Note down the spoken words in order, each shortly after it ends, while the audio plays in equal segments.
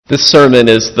This sermon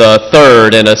is the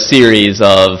third in a series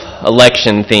of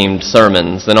election-themed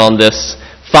sermons, and on this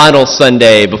final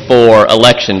Sunday before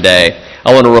Election Day,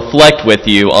 I want to reflect with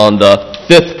you on the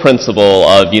fifth principle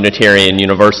of Unitarian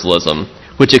Universalism,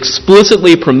 which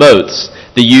explicitly promotes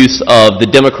the use of the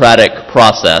democratic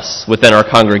process within our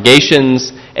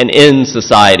congregations and in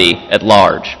society at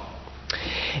large.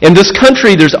 In this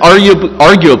country, there's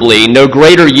arguably no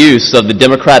greater use of the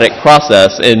democratic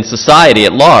process in society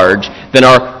at large than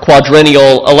our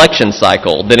quadrennial election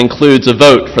cycle that includes a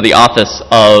vote for the office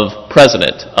of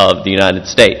President of the United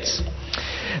States.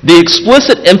 The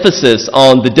explicit emphasis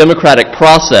on the democratic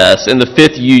process in the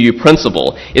fifth UU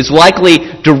principle is likely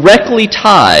directly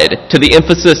tied to the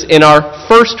emphasis in our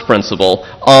first principle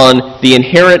on the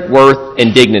inherent worth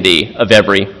and dignity of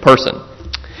every person.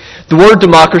 The word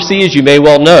democracy, as you may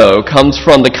well know, comes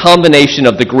from the combination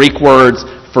of the Greek words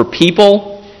for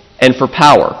people and for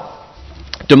power.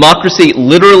 Democracy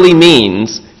literally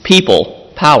means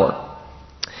people power.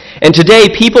 And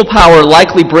today, people power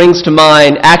likely brings to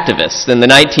mind activists in the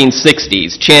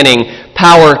 1960s chanting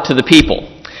 "power to the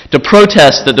people" to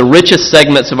protest that the richest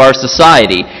segments of our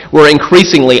society were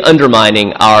increasingly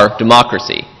undermining our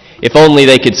democracy. If only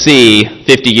they could see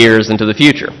 50 years into the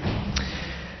future.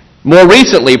 More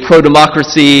recently,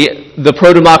 the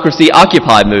pro-democracy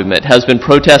Occupy movement has been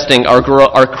protesting our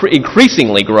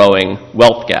increasingly growing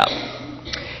wealth gap.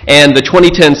 And the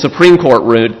 2010 Supreme Court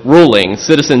ruling,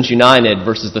 Citizens United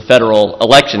versus the Federal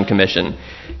Election Commission,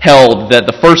 held that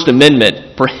the First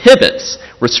Amendment prohibits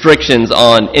restrictions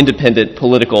on independent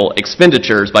political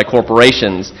expenditures by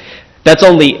corporations. That's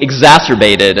only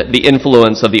exacerbated the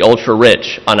influence of the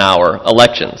ultra-rich on our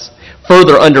elections,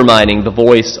 further undermining the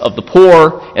voice of the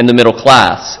poor and the middle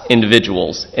class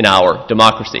individuals in our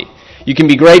democracy. You can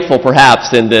be grateful,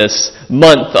 perhaps, in this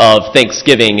month of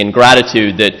Thanksgiving and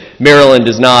gratitude that Maryland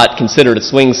is not considered a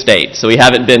swing state, so we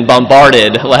haven't been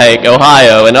bombarded like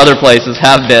Ohio and other places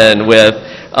have been with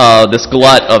this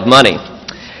glut of money.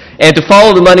 And to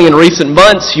follow the money in recent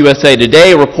months, USA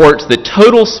Today reports that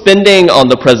total spending on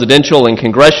the presidential and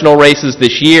congressional races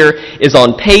this year is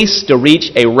on pace to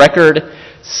reach a record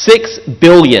 $6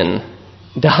 billion.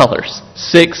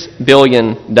 $6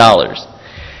 billion.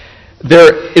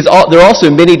 There are also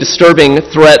many disturbing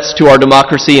threats to our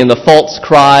democracy in the false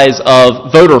cries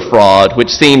of voter fraud,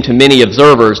 which seem to many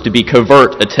observers to be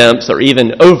covert attempts or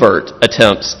even overt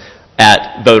attempts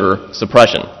at voter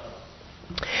suppression.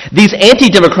 These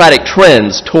anti-democratic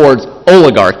trends towards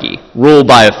oligarchy, ruled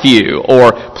by a few,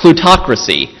 or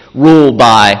plutocracy, ruled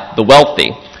by the wealthy,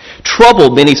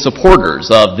 trouble many supporters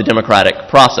of the democratic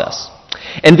process.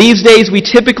 And these days we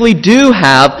typically do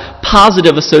have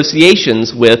positive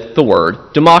associations with the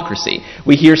word democracy.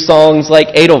 We hear songs like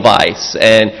Edelweiss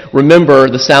and Remember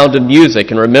the Sound of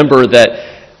Music, and remember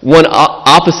that one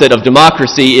opposite of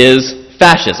democracy is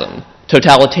fascism,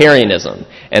 totalitarianism,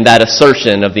 and that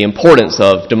assertion of the importance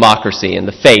of democracy in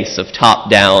the face of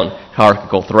top-down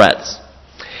hierarchical threats.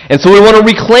 And so we want to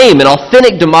reclaim an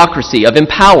authentic democracy of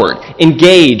empowered,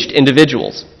 engaged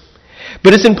individuals.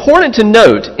 But it's important to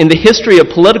note in the history of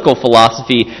political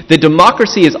philosophy that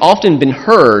democracy has often been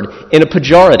heard in a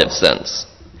pejorative sense.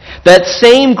 That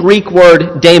same Greek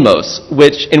word demos,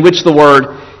 which in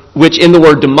the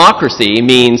word democracy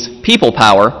means people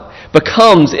power,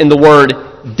 becomes in the word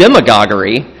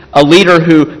demagoguery a leader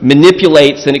who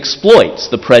manipulates and exploits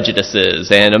the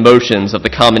prejudices and emotions of the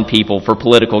common people for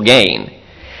political gain.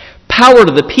 Power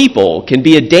to the people can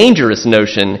be a dangerous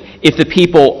notion if the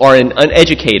people are an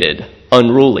uneducated,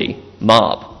 unruly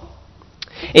mob.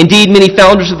 Indeed, many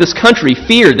founders of this country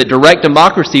feared that direct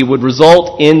democracy would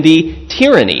result in the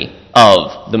tyranny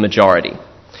of the majority,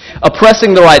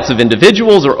 oppressing the rights of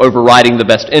individuals or overriding the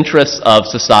best interests of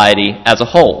society as a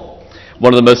whole.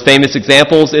 One of the most famous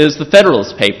examples is the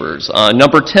Federalist Papers,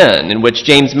 number 10, in which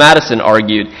James Madison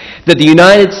argued that the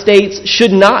United States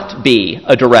should not be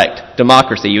a direct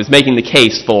democracy. He was making the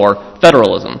case for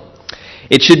federalism.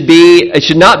 It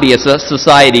should not be a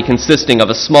society consisting of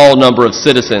a small number of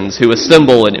citizens who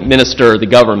assemble and administer the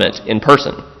government in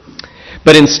person,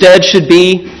 but instead should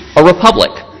be a republic,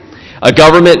 a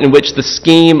government in which the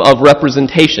scheme of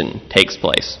representation takes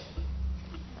place.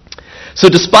 So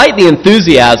despite the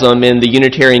enthusiasm in the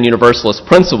Unitarian Universalist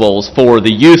principles for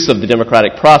the use of the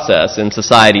democratic process in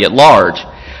society at large,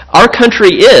 our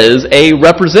country is a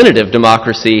representative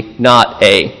democracy, not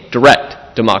a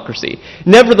direct democracy.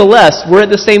 Nevertheless, we're at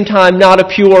the same time not a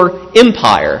pure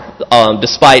empire,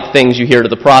 despite things you hear to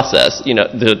the process,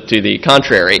 to the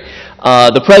contrary.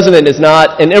 The president is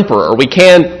not an emperor. We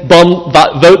can vote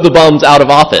the bums out of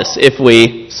office if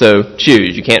we so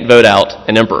choose. You can't vote out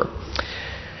an emperor.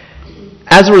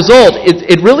 As a result,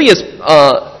 it really is,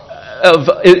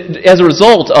 as a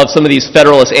result of some of these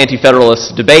Federalist,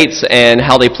 anti-Federalist debates and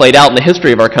how they played out in the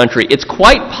history of our country, it's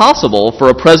quite possible for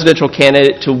a presidential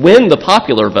candidate to win the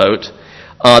popular vote,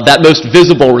 that most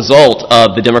visible result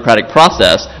of the democratic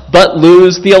process, but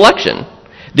lose the election.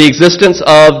 The existence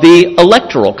of the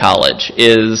Electoral College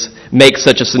makes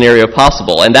such a scenario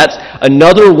possible, and that's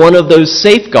another one of those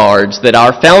safeguards that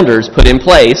our founders put in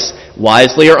place,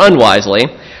 wisely or unwisely,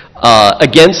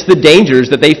 against the dangers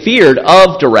that they feared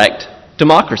of direct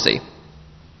democracy,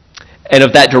 and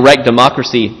of that direct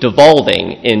democracy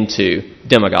devolving into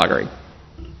demagoguery.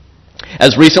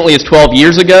 As recently as 12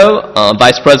 years ago,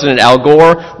 Vice President Al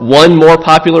Gore won more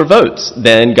popular votes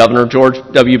than Governor George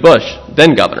W. Bush,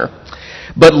 then governor,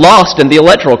 but lost in the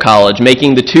Electoral College,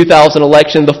 making the 2000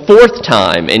 election the fourth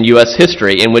time in U.S.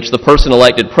 history in which the person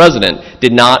elected president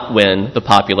did not win the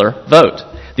popular vote.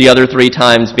 The other three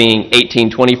times being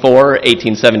 1824,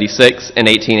 1876, and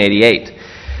 1888.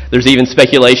 There's even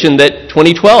speculation that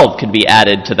 2012 could be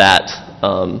added to that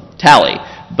tally,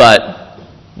 but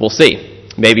we'll see.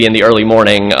 Maybe in the early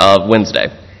morning of Wednesday.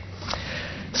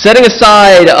 Setting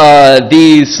aside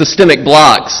these systemic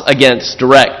blocks against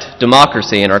direct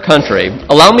democracy in our country,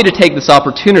 allow me to take this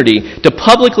opportunity to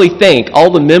publicly thank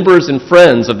all the members and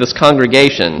friends of this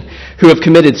congregation who have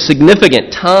committed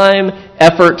significant time,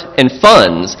 effort, and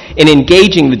funds in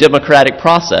engaging the democratic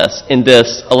process in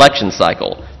this election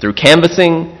cycle through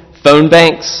canvassing, phone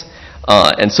banks,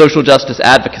 and social justice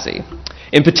advocacy.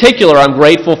 In particular, I'm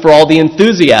grateful for all the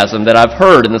enthusiasm that I've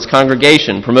heard in this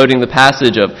congregation promoting the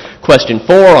passage of Question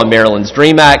 4 on Maryland's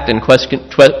DREAM Act and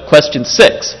Question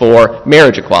 6 for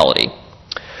marriage equality.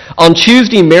 On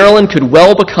Tuesday, Maryland could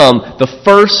well become the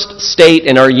first state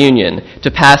in our union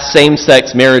to pass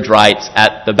same-sex marriage rights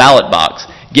at the ballot box,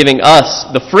 giving us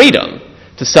the freedom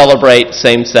to celebrate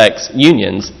same-sex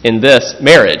unions in this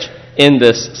marriage, in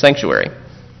this sanctuary.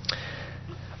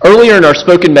 Earlier in our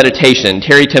spoken meditation,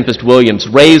 Terry Tempest Williams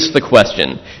raised the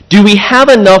question, do we have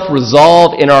enough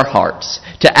resolve in our hearts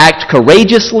to act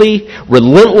courageously,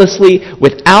 relentlessly,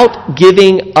 without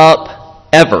giving up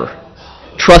ever,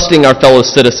 trusting our fellow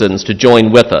citizens to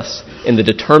join with us in the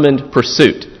determined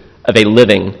pursuit of a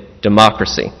living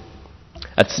democracy?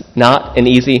 That's not an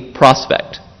easy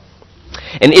prospect.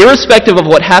 And irrespective of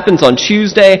what happens on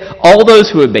Tuesday, all those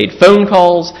who have made phone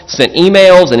calls, sent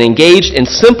emails, and engaged in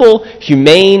simple,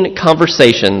 humane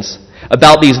conversations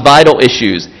about these vital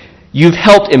issues, you've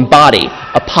helped embody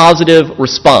a positive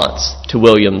response to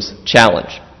Williams'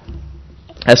 challenge.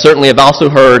 I certainly have also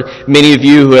heard many of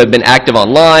you who have been active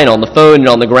online, on the phone, and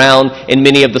on the ground in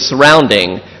many of the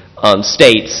surrounding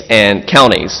states and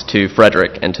counties to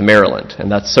Frederick and to Maryland,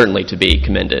 and that's certainly to be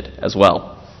commended as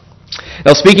well.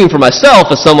 Now, speaking for myself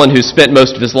as someone who spent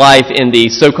most of his life in the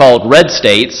so-called red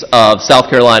states of South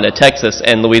Carolina, Texas,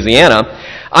 and Louisiana,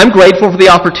 I'm grateful for the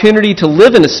opportunity to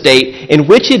live in a state in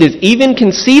which it is even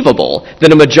conceivable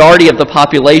that a majority of the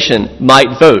population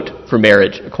might vote for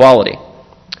marriage equality.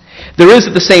 There is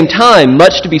at the same time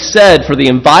much to be said for the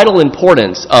vital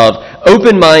importance of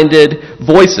open-minded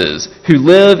voices who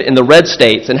live in the red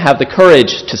states and have the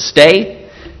courage to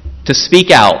stay, to speak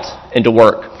out, and to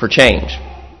work for change.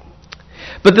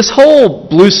 But this whole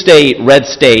blue state, red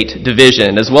state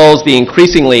division, as well as the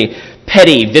increasingly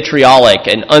petty, vitriolic,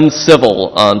 and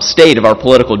uncivil state of our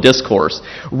political discourse,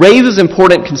 raises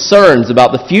important concerns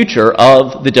about the future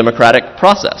of the democratic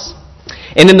process.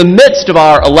 And in the midst of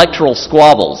our electoral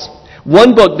squabbles,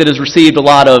 one book that has received a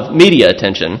lot of media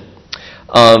attention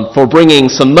for bringing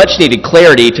some much-needed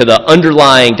clarity to the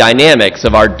underlying dynamics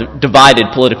of our divided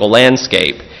political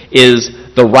landscape is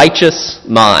The Righteous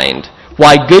Mind: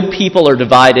 Why Good People Are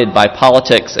Divided by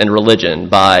Politics and Religion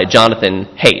by Jonathan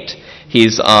Haidt.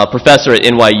 He's a professor at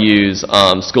NYU's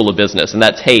School of Business, and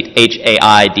that's Haidt,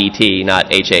 H-A-I-D-T,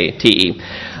 not H-A-T-E,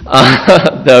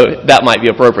 though that might be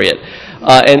appropriate.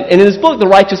 And in his book, The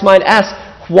Righteous Mind asks,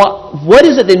 what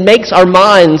is it that makes our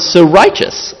minds so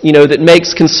righteous? That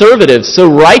makes conservatives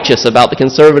so righteous about the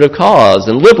conservative cause,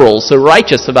 and liberals so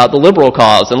righteous about the liberal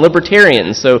cause, and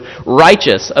libertarians so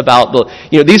righteous about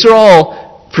these are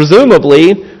all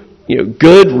presumably,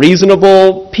 good,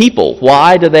 reasonable people.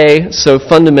 Why do they so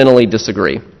fundamentally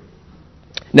disagree?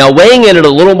 Now, weighing in at a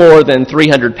little more than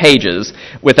 300 pages,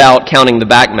 without counting the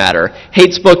back matter,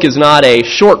 Haidt's book is not a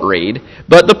short read,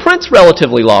 but the print's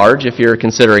relatively large if you're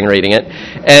considering reading it.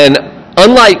 And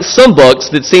unlike some books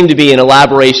that seem to be an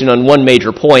elaboration on one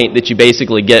major point that you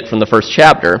basically get from the first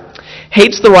chapter,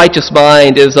 Haidt's The Righteous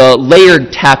Mind is a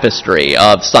layered tapestry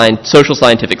of social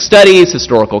scientific studies,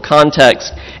 historical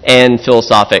context, and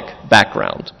philosophic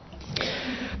background.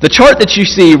 The chart that you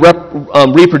see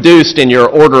reproduced in your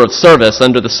order of service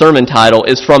under the sermon title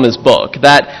is from his book.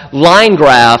 That line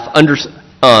graph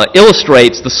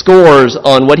illustrates the scores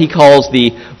on what he calls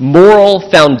the Moral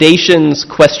Foundations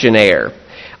Questionnaire.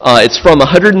 It's from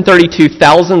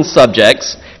 132,000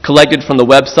 subjects collected from the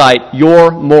website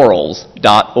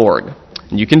yourmorals.org.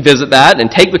 And you can visit that and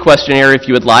take the questionnaire if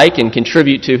you would like and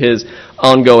contribute to his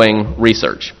ongoing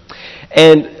research.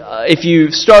 And if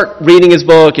you start reading his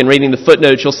book and reading the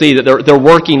footnotes, you'll see that they're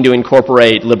working to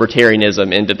incorporate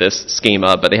libertarianism into this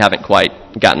schema, but they haven't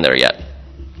quite gotten there yet.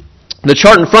 The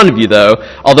chart in front of you, though,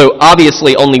 although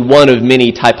obviously only one of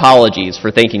many typologies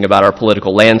for thinking about our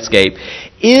political landscape,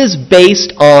 is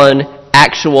based on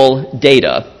actual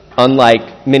data,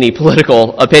 unlike many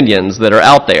political opinions that are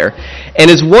out there, and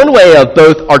is one way of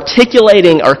both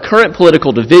articulating our current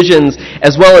political divisions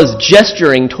as well as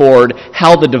gesturing toward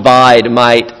how the divide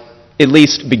might at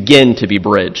least begin to be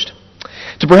bridged.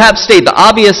 To perhaps state the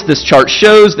obvious, this chart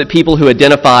shows that people who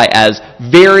identify as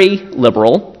very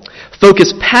liberal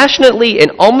focus passionately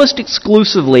and almost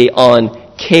exclusively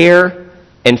on care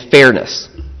and fairness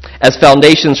as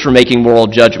foundations for making moral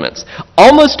judgments,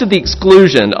 almost to the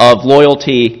exclusion of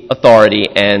loyalty, authority,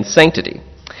 and sanctity.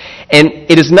 And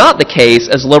it is not the case,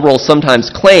 as liberals sometimes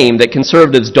claim, that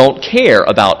conservatives don't care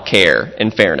about care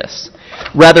and fairness.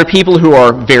 Rather, people who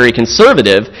are very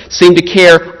conservative seem to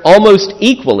care almost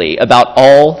equally about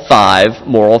all five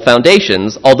moral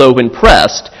foundations, although when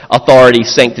pressed, authority,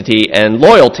 sanctity, and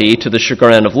loyalty, to the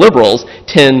chagrin of liberals,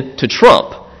 tend to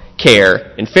trump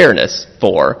care and fairness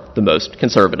for the most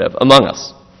conservative among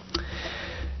us.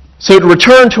 So to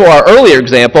return to our earlier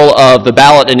example of the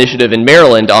ballot initiative in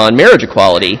Maryland on marriage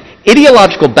equality,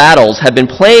 ideological battles have been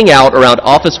playing out around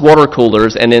office water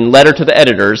coolers and in letter to the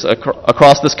editors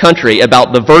across this country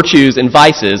about the virtues and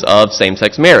vices of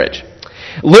same-sex marriage.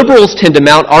 Liberals tend to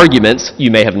mount arguments,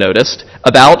 you may have noticed,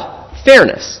 about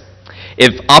fairness.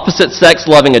 If opposite-sex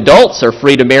loving adults are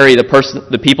free to marry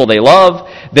the people they love,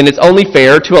 then it's only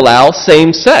fair to allow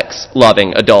same-sex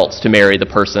loving adults to marry the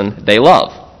person they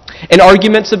love. And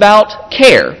arguments about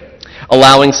care.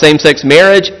 Allowing same-sex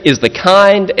marriage is the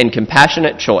kind and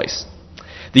compassionate choice.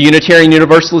 The Unitarian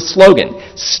Universalist slogan,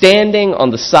 standing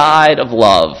on the side of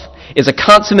love, is a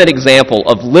consummate example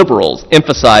of liberals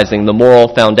emphasizing the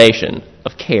moral foundation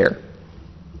of care.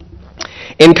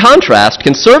 In contrast,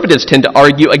 conservatives tend to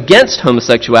argue against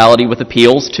homosexuality with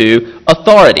appeals to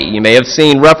authority. You may have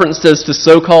seen references to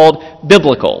so-called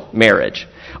biblical marriage,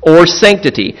 or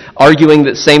sanctity, arguing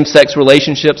that same-sex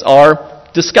relationships are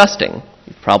disgusting.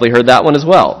 You've probably heard that one as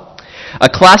well. A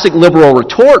classic liberal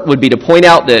retort would be to point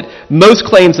out that most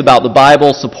claims about the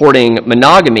Bible supporting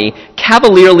monogamy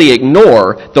cavalierly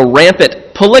ignore the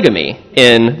rampant polygamy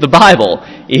in the Bible,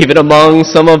 even among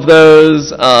some of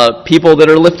those people that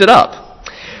are lifted up.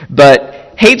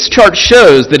 But Haight's chart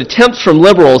shows that attempts from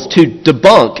liberals to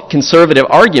debunk conservative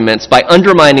arguments by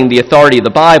undermining the authority of the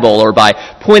Bible or by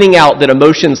pointing out that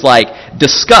emotions like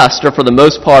disgust are for the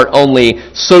most part only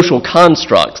social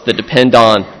constructs that depend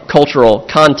on cultural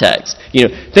context.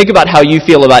 Think about how you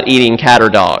feel about eating cat or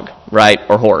dog, right,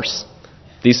 or horse.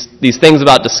 These things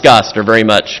about disgust are very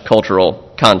much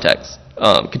cultural context,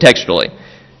 contextually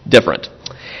different.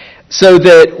 So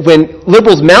that when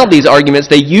liberals mount these arguments,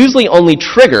 they usually only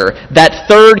trigger that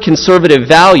third conservative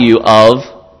value of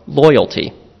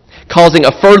loyalty, causing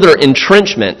a further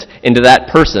entrenchment into that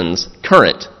person's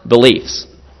current beliefs.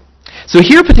 So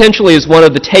here potentially is one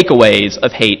of the takeaways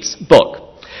of Haight's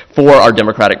book for our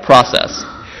democratic process.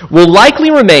 We'll likely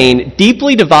remain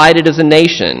deeply divided as a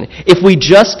nation if we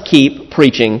just keep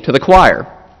preaching to the choir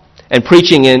and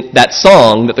preaching in that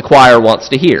song that the choir wants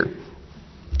to hear.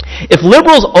 If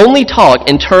liberals only talk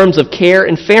in terms of care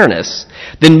and fairness,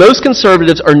 then most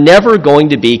conservatives are never going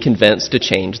to be convinced to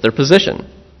change their position.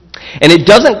 And it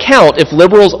doesn't count if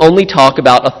liberals only talk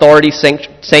about authority,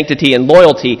 sanctity, and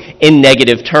loyalty in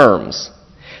negative terms,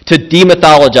 to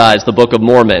demythologize the Book of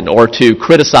Mormon or to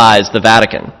criticize the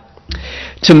Vatican.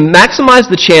 To maximize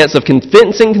the chance of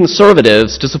convincing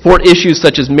conservatives to support issues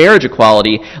such as marriage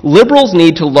equality, liberals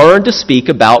need to learn to speak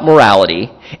about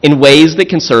morality in ways that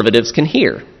conservatives can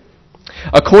hear.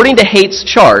 According to Haight's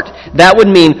chart, that would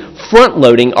mean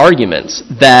front-loading arguments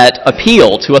that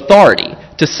appeal to authority,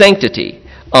 to sanctity,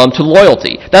 to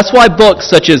loyalty. That's why books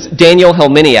such as Daniel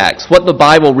Helminiak's What the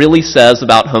Bible Really Says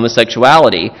About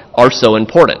Homosexuality are so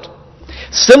important.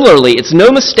 Similarly, it's no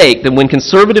mistake that when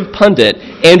conservative pundit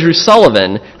Andrew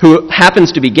Sullivan, who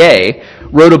happens to be gay,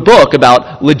 wrote a book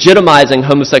about legitimizing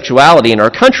homosexuality in our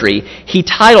country, he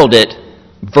titled it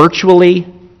Virtually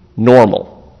Normal.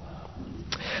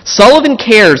 Sullivan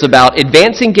cares about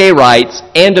advancing gay rights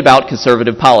and about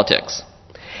conservative politics.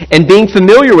 And being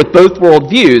familiar with both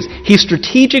worldviews, he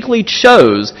strategically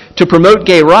chose to promote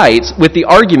gay rights with the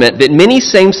argument that many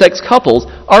same-sex couples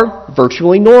are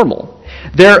virtually normal.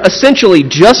 They're essentially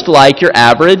just like your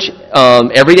average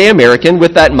everyday American,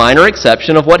 with that minor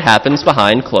exception of what happens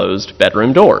behind closed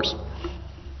bedroom doors.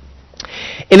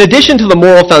 In addition to the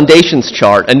moral foundations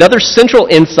chart, another central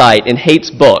insight in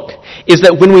Haidt's book is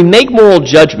that when we make moral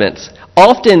judgments,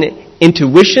 often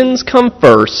intuitions come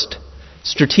first,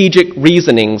 strategic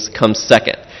reasonings come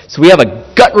second. So we have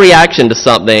a gut reaction to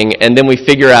something, and then we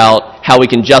figure out how we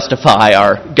can justify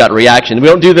our gut reaction. We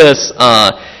don't do this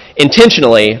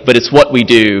intentionally, but it's what we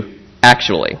do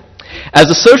actually.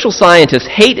 As a social scientist,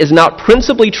 Haidt is not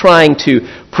principally trying to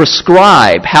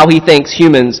prescribe how he thinks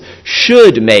humans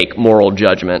should make moral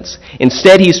judgments.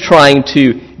 Instead, he's trying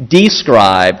to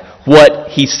describe what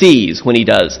he sees when he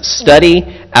does study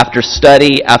after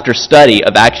study after study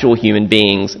of actual human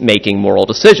beings making moral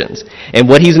decisions. And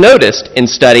what he's noticed in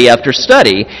study after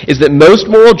study is that most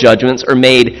moral judgments are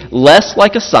made less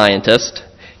like a scientist,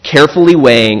 carefully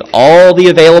weighing all the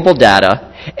available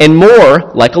data, and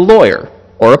more like a lawyer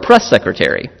or a press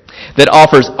secretary that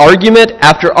offers argument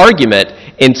after argument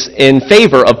in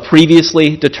favor of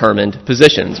previously determined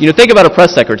positions. Think about a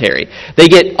press secretary. They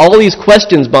get all these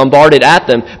questions bombarded at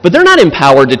them, but they're not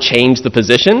empowered to change the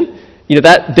position.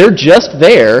 They're just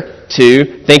there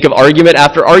to think of argument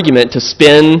after argument to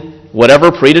spin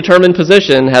whatever predetermined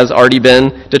position has already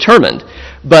been determined.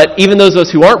 But even those of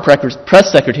us who aren't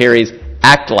press secretaries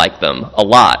act like them a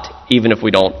lot, even if we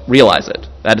don't realize it.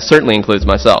 That certainly includes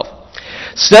myself.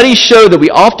 Studies show that we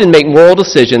often make moral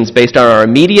decisions based on our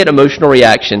immediate emotional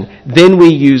reaction, then we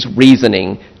use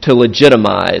reasoning to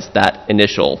legitimize that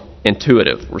initial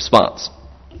intuitive response.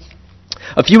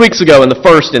 A few weeks ago, in the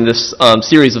first in this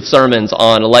series of sermons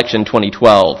on election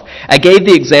 2012, I gave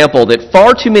the example that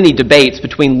far too many debates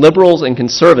between liberals and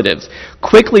conservatives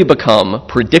quickly become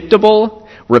predictable,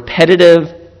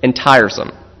 repetitive, and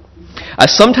tiresome. I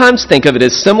sometimes think of it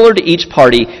as similar to each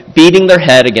party beating their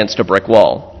head against a brick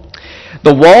wall.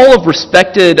 The wall of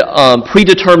respected,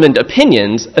 predetermined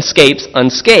opinions escapes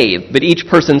unscathed, but each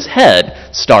person's head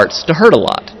starts to hurt a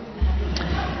lot.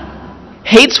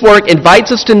 Haidt's work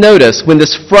invites us to notice when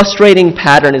this frustrating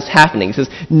pattern is happening. He says,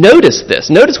 notice this.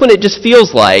 Notice when it just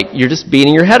feels like you're just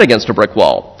beating your head against a brick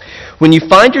wall. When you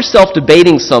find yourself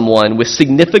debating someone with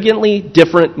significantly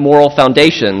different moral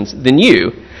foundations than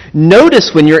you,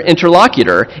 notice when your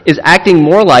interlocutor is acting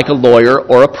more like a lawyer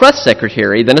or a press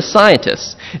secretary than a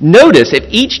scientist. Notice if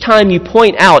each time you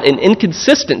point out an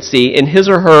inconsistency in his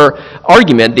or her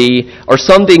argument, or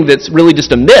something that's really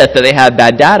just a myth that they have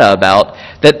bad data about,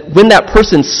 that when that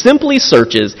person simply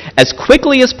searches as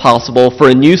quickly as possible for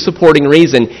a new supporting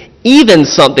reason, even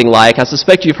something like, I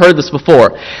suspect you've heard this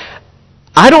before,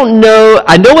 I don't know,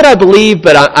 I know what I believe,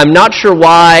 but I'm not sure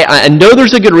why. I know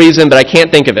there's a good reason, but I can't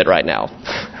think of it right now.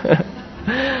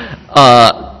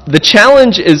 The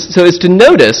challenge is to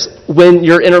notice when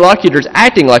your interlocutor is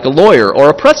acting like a lawyer or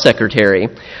a press secretary,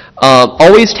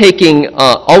 always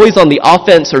on the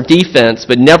offense or defense,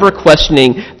 but never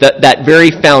questioning that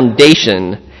very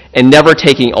foundation and never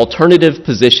taking alternative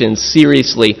positions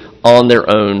seriously on their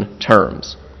own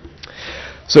terms.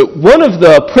 So one of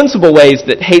the principal ways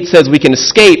that Haidt says we can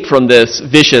escape from this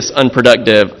vicious,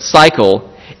 unproductive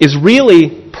cycle is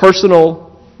really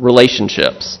personal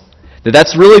relationships.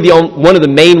 That's really one of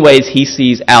the main ways he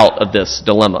sees out of this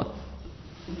dilemma.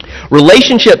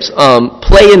 Relationships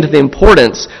play into the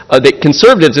importance that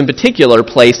conservatives in particular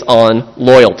place on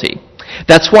loyalty.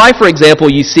 That's why, for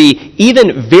example, you see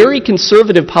even very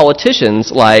conservative politicians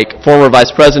like former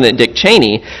Vice President Dick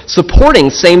Cheney supporting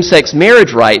same-sex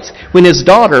marriage rights when his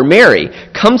daughter, Mary,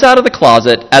 comes out of the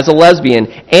closet as a lesbian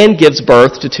and gives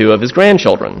birth to 2 of his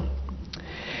grandchildren.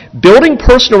 Building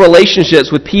personal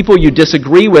relationships with people you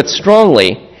disagree with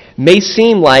strongly may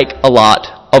seem like a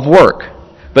lot of work,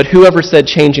 but whoever said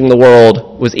changing the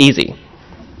world was easy?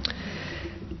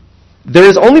 There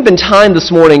has only been time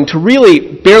this morning to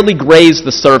really barely graze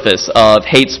the surface of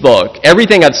Haidt's book.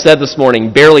 Everything I've said this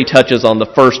morning barely touches on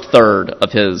the first third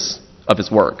of his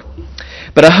work.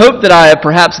 But I hope that I have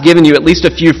perhaps given you at least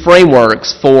a few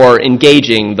frameworks for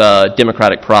engaging the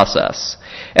democratic process.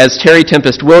 As Terry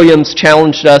Tempest Williams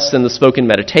challenged us in the spoken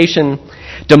meditation,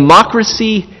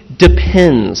 democracy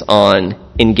depends on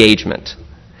engagement.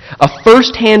 A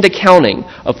first-hand accounting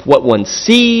of what one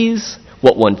sees,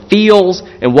 what one feels,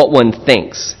 and what one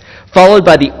thinks, followed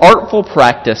by the artful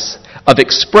practice of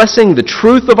expressing the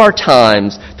truth of our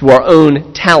times through our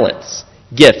own talents,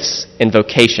 gifts, and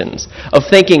vocations, of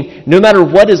thinking, no matter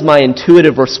what is my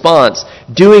intuitive response,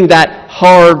 doing that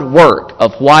hard work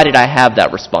of why did I have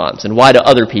that response and why do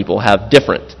other people have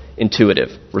different intuitive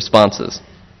responses.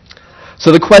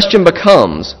 So the question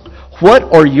becomes, what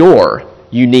are your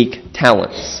unique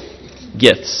talents,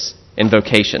 gifts, and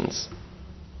vocations?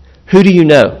 Who do you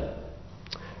know?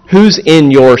 Who's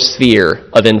in your sphere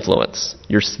of influence,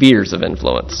 your spheres of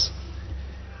influence?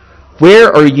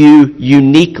 Where are you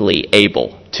uniquely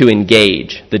able to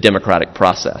engage the democratic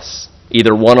process,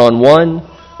 either one-on-one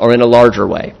or in a larger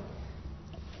way?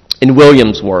 In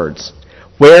William's words,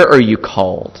 where are you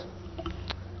called?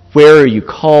 Where are you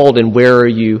called and where are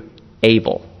you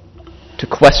able to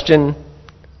question,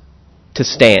 to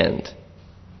stand,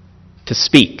 to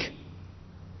speak,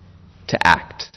 to act?